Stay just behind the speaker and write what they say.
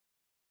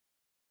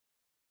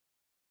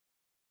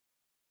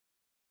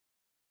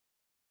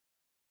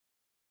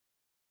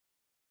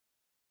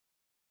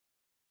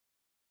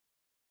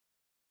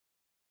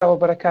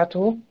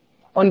Wabarakatuh.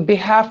 On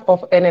behalf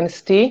of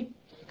NNST,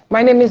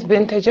 my name is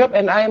Binta Diop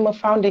and I am a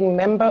founding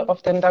member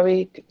of the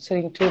Ndawi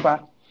Serigne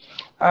Touba.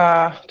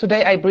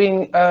 Today I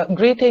bring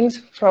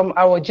greetings from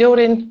our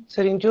Jawrin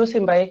Serigne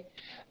Touba,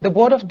 the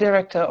board of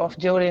director of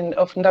Jawrin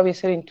of Ndawi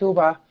Serigne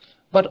Touba,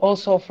 but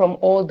also from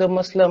all the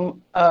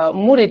Muslim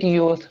Murid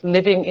youth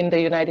living in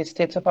the United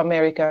States of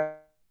America.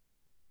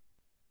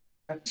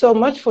 So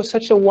much for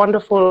such a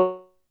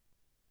wonderful,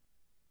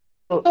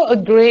 a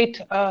great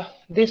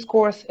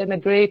discourse and a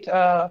great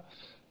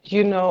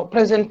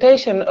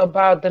presentation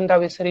about the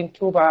Ndawi Serigne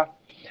Touba.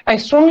 I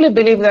strongly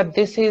believe that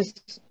this is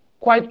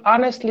quite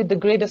honestly the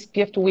greatest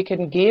gift we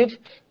can give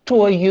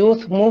to a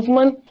youth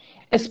movement,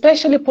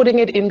 especially putting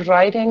it in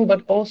writing,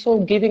 but also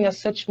giving us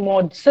such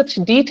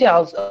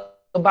details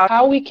about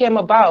how we came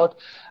about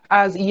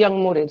as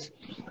young Murids.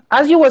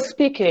 As you were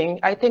speaking,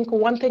 I think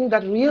one thing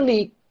that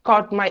really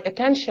caught my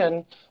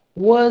attention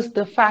was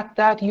the fact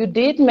that you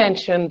did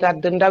mention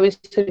that the Ndawi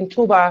Serigne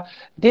Touba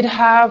did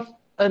have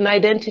an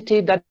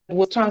identity that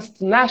was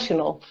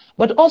transnational,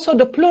 but also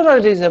the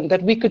pluralism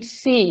that we could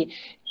see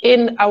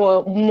in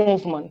our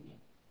movement.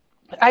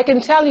 I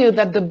can tell you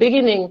that the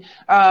beginning,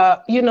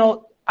 our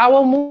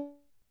movement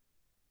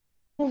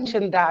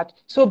mentioned that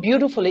so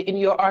beautifully in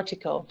your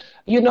article.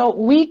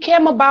 We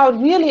came about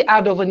really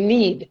out of a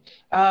need.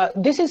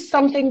 This is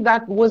something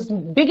that was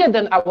bigger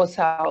than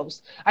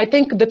ourselves. I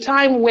think the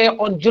time where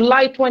on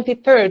July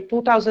 23rd,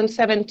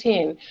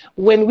 2017,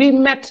 when we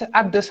met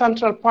at the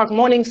Central Park,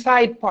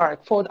 Morningside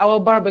Park for our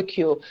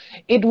barbecue,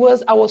 it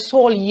was our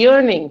soul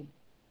yearning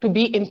to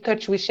be in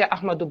touch with Sheikh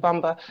Ahmadou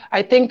Bamba.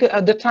 I think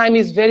the time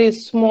is very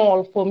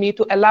small for me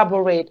to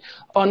elaborate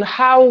on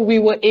how we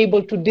were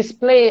able to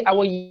display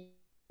our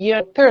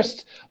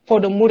thirst for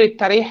the Murid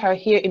Tariqa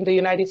here in the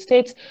United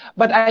States.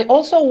 But I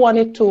also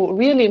wanted to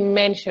really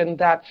mention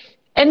that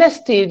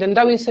NST, the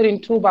Ndawi Serigne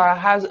Touba,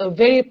 has a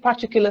very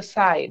particular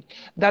side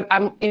that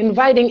I'm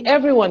inviting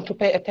everyone to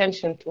pay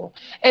attention to.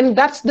 And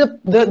that's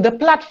the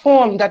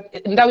platform that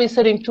Ndawi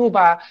Serigne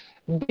Touba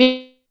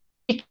be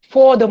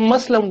for the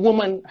Muslim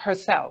woman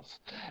herself.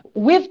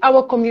 With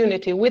our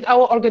community, with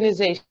our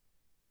organization,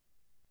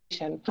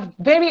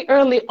 very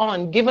early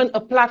on given a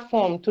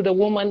platform to the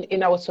woman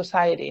in our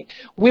society.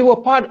 We were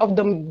part of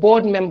the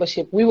board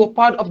membership, we were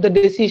part of the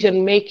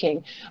decision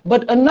making.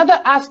 But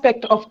another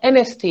aspect of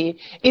NST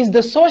is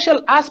the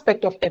social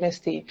aspect of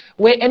NST,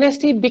 where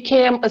NST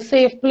became a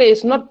safe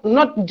place, not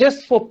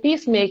just for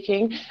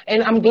peacemaking.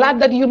 And I'm glad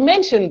that you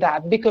mentioned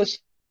that, because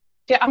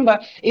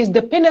Amba is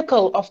the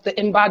pinnacle of the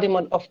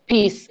embodiment of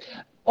peace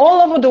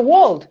all over the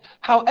world.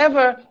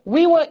 However,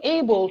 we were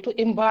able to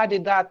embody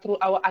that through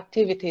our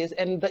activities.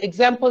 And the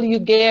example you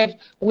gave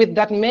with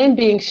that man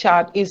being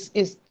shot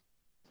is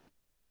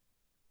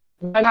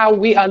how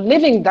we are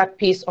living that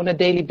peace on a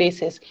daily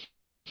basis.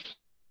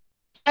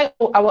 I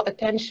owe our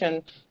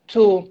attention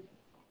to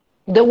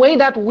the way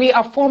that we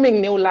are forming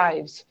new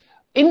lives.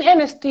 In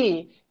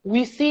NST,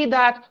 we see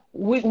that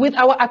with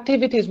our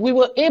activities, we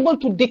were able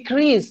to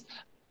decrease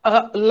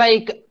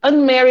like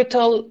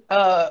unmarital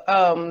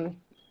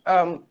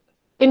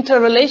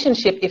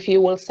interrelationship, if you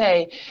will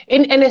say.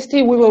 In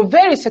NST, we were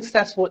very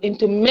successful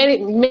into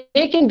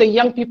making the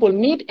young people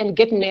meet and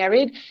get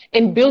married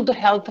and build the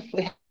health.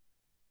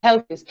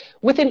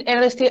 Within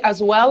NST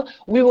as well,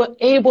 we were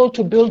able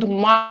to build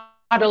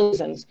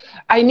models.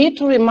 I need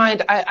to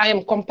remind, I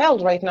am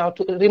compelled right now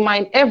to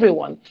remind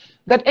everyone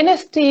that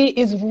NST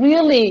is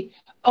really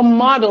a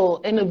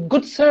model and a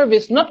good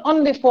service, not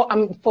only for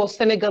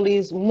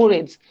Senegalese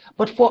Murids,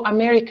 but for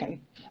American,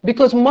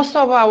 because most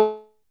of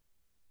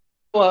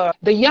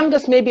the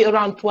youngest may be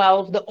around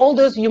 12, the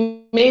oldest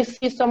you may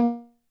see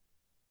somewhere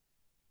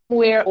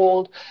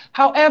old.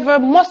 However,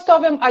 most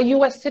of them are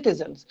US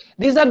citizens.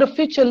 These are the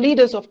future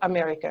leaders of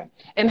America.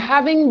 And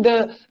having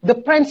the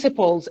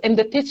principles and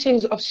the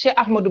teachings of Sheikh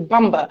Ahmadou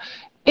Bamba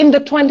in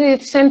the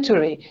 20th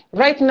century,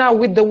 right now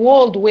with the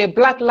world where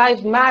Black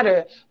Lives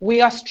Matter,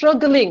 we are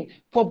struggling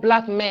for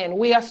Black men.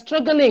 We are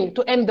struggling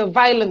to end the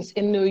violence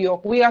in New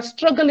York. We are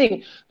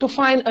struggling to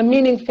find a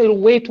meaningful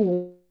way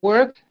to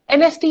work.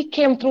 NST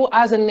came through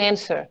as an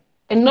answer,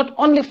 and not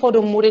only for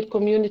the Murid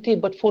community,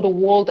 but for the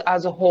world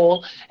as a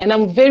whole. And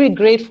I'm very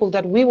grateful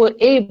that we were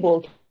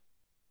able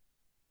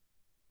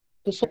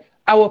to support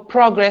our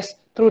progress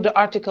through the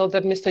article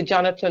that Mr.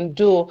 Jonathan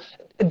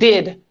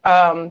did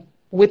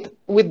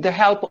with the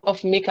help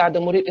of MICA, the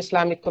Murid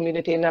Islamic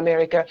community in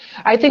America.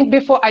 I think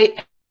before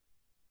I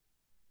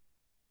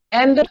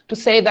end to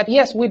say that,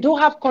 yes, we do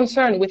have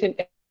concern within,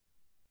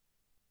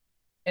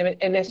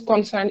 and its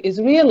concern is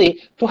really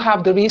to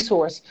have the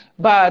resource.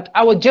 But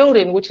our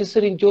Jawrin, which is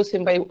Serigne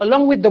Touba,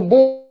 along with the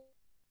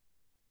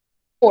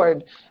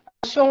board,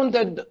 shown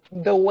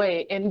the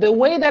way. And the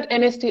way that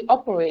NST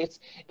operates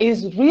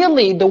is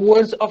really the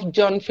words of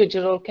John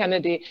Fitzgerald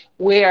Kennedy,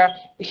 where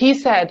he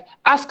said,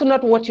 ask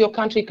not what your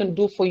country can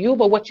do for you,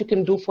 but what you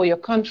can do for your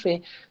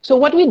country. So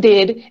what we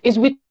did is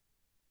we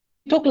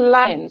took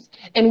lines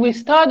and we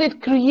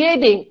started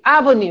creating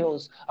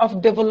avenues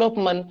of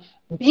development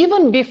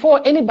even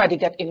before anybody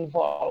got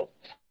involved.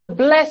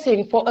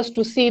 blessing for us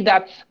to see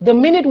that the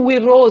minute we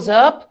rose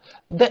up,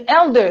 the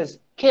elders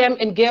came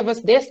and gave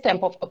us their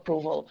stamp of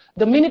approval.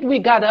 The minute we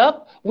got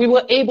up, we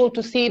were able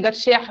to see that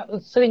Sheikh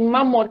Serigne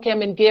Mamour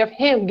came and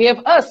gave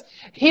us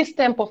his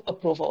stamp of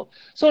approval.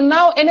 So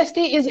now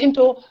NST is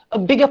into a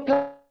bigger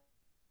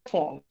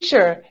platform.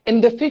 Sure,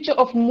 in the future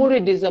of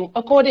Muridism,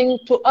 according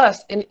to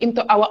us and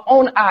into our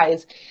own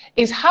eyes,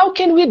 is how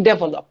can we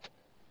develop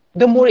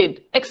the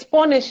Murid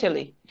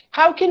exponentially?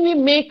 How can we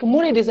make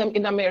Muridism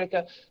in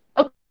America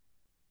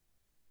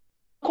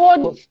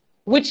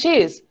which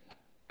is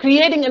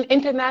creating an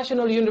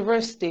international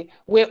university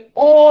where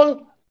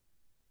all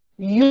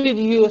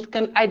youth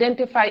can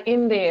identify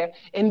in there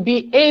and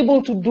be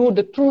able to do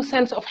the true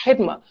sense of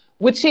khidmah,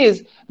 which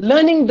is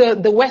learning the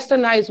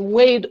westernized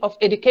way of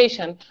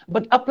education,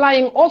 but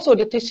applying also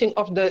the teaching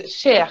of the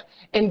Sheikh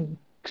and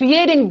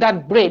creating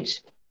that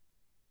bridge.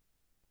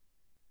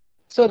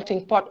 So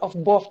part of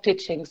both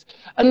teachings.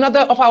 Another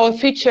of our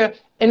future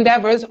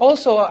endeavors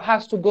also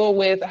has to do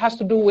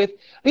with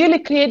really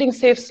creating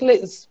safe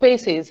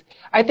spaces.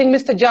 I think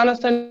Mr.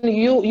 Jonathan,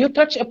 you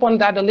touch upon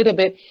that a little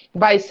bit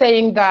by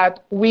saying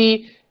that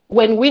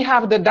when we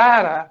have the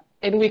dara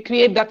and we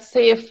create that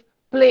safe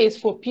place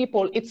for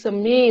people, it's a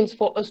means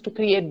for us to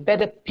create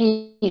better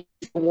peace in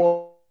the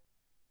world.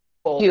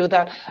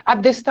 That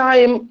at this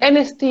time,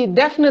 NST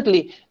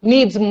definitely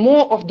needs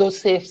more of those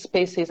safe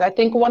spaces. I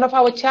think one of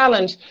our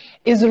challenge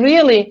is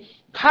really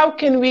how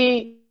can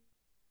we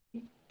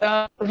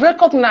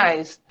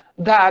recognize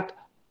that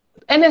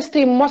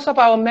NST, most of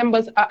our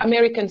members are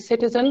American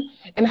citizens,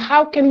 and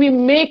how can we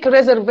make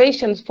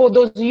reservations for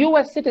those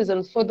US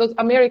citizens, for those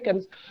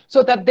Americans,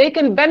 so that they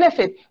can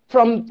benefit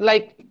from,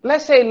 like,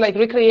 let's say, like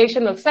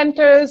recreational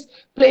centers,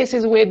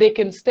 places where they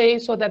can stay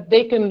so that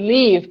they can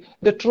live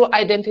the true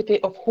identity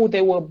of who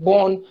they were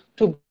born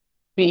to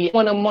be. I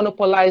want to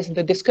monopolize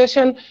the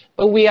discussion,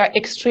 but we are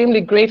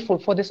extremely grateful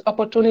for this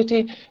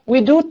opportunity.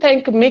 We do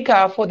thank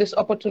Mika for this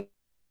opportunity.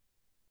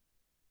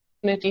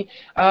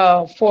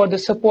 For the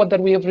support that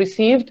we have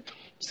received.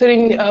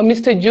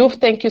 Mr. Diouf,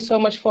 thank you so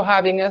much for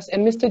having us.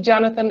 And Mr.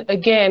 Jonathan,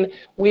 again,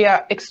 we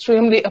are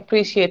extremely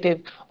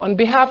appreciative. On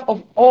behalf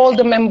of all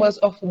the members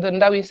of the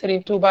Ndawi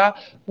Serigne Touba,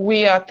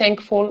 we are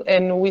thankful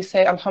and we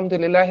say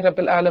Alhamdulillah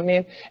Rabbil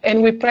Alameen.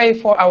 And we pray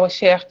for our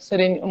Sheikh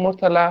Serigne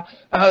Muntaha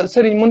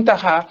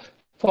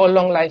for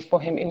long life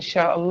for him,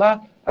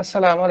 inshallah.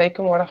 Assalamu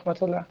alaikum wa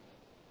rahmatullah.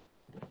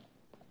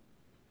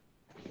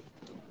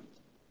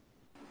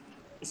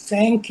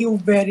 Thank you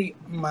very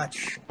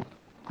much,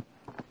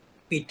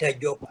 Binta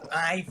Diop.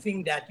 I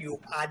think that you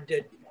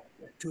added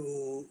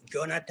to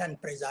Jonathan's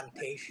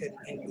presentation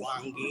and you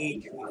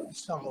engage with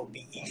some of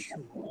the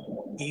issues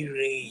he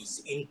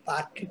raised. In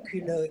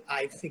particular,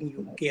 I think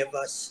you gave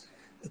us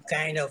a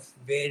kind of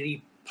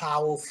very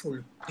powerful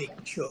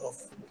picture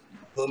of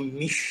the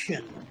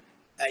mission,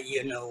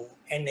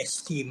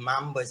 NST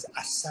members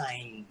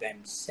assign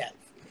themselves.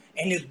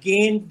 And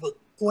again, the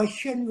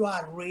question you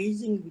are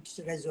raising, which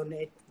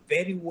resonates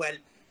very well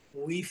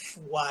with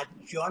what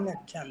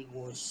Jonathan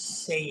was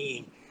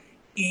saying,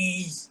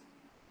 is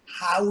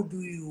how do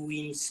you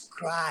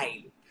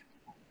inscribe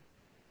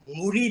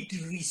Murid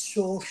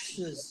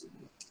resources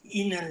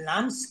in a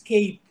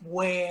landscape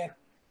where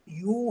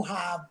you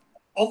have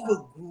other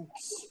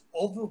groups,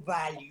 other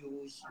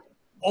values,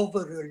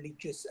 other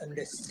religious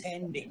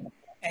understanding.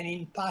 And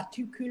in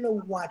particular,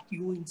 what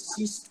you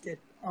insisted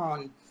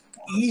on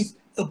is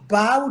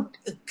about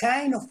a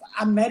kind of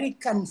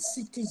American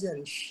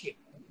citizenship,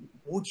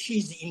 which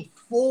is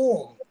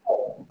informed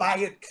by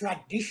a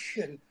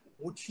tradition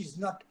which is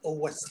not a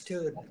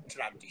Western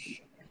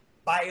tradition,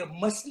 by a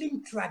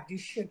Muslim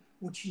tradition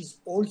which is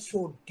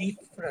also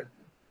different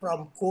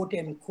from, quote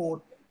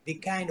unquote, the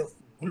kind of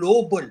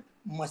global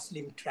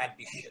Muslim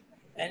tradition.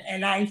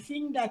 And I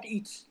think that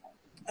it's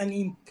an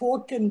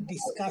important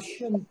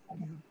discussion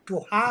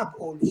to have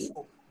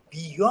also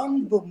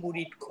beyond the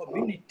Murid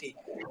community,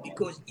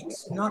 because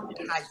it's not,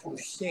 as you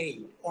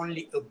say,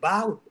 only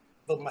about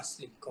the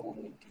Muslim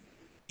community.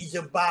 It's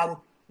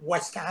about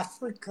West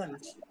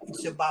Africans,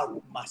 it's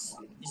about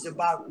Muslims, it's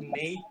about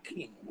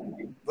making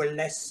the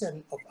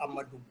lesson of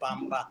Ahmadou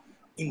Bamba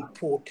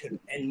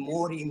important and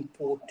more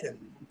important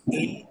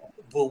in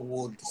the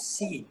world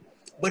scene.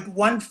 But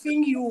one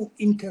thing you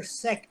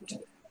intersect,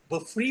 the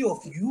three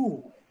of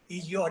you,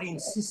 is your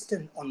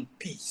insistence on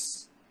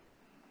peace.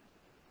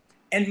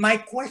 And my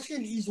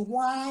question is,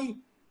 why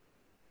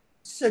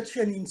such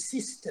an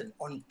insistence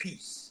on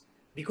peace?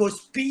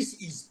 Because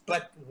peace is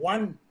but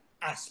one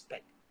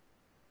aspect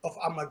of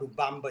Ahmadou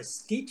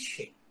Bamba's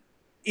teaching.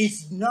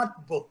 Is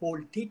not the whole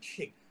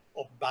teaching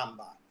of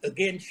Bamba.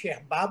 Again,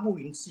 Sheikh Babu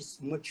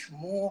insists much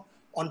more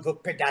on the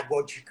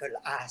pedagogical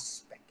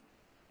aspect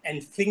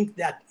and think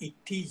that it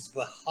is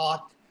the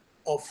heart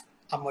of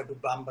Ahmadou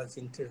Bamba's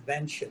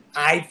intervention.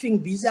 I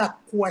think these are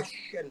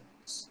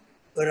questions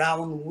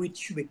around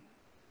which we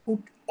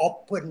could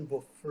open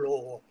the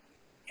floor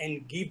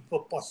and give the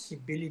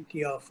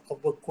possibility of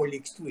our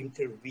colleagues to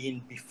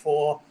intervene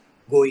before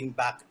going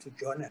back to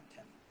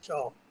Jonathan.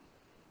 So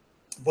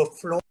the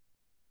floor.